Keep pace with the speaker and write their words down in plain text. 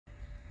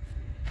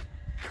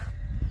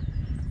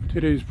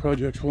Today's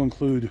projects will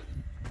include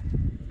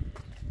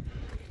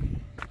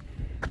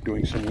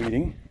doing some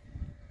weeding.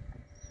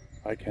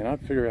 I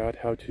cannot figure out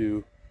how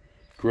to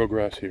grow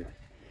grass here.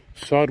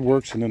 Sod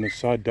works and then the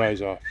sod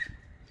dies off.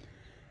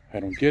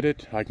 I don't get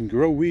it. I can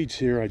grow weeds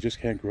here, I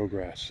just can't grow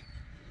grass.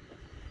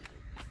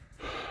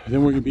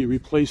 Then we're going to be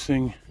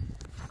replacing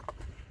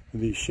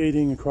the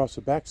shading across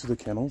the backs of the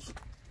kennels.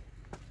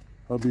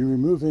 I'll be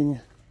removing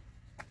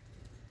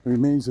the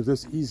remains of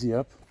this easy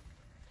up,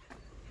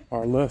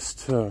 our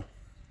last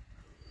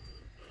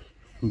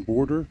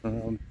border. I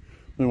don't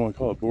want to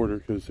call it border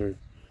because they're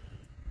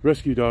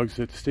rescue dogs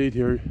that stayed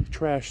here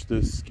trashed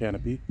this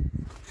canopy.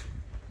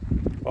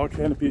 All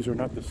canopies are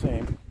not the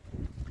same.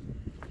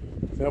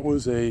 That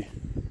was I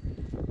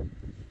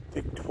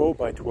think 12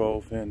 by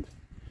 12, and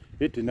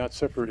it did not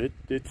suffer. It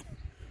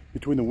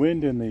between the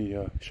wind and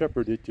the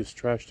shepherd, it just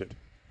trashed it.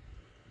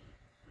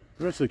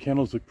 The rest of the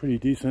kennels look pretty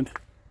decent.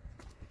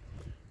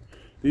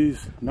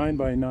 These 9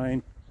 by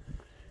 9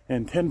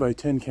 and 10 by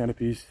 10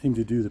 canopies seem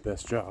to do the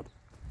best job.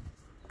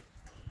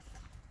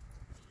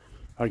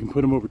 I can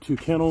put them over 2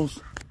 kennels,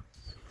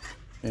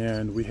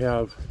 and we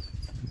have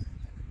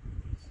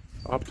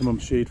optimum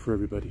shade for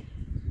everybody.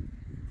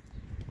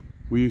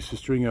 We used to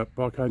string up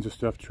all kinds of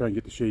stuff to try and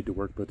get the shade to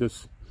work, but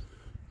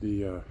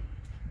the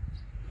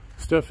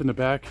stuff in the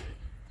back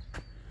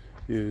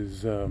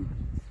is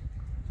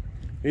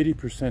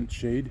 80%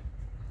 shade,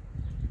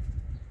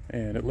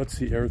 and it lets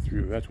the air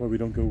through. That's why we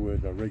don't go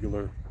with a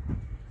regular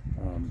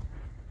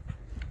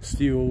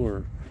steel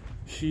or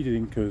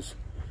sheeting, because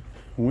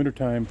in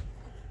wintertime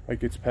it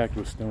gets packed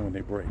with snow and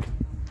they break.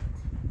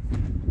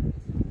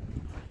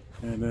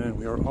 And then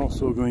we are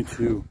also going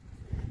to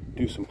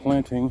do some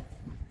planting,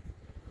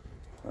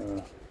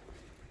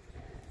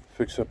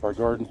 fix up our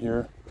garden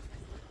here.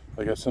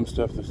 I got some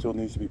stuff that still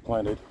needs to be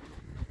planted.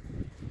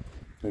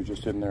 They're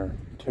just in their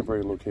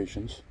temporary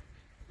locations.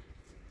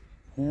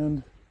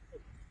 And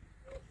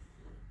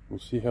we'll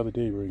see how the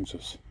day brings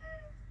us.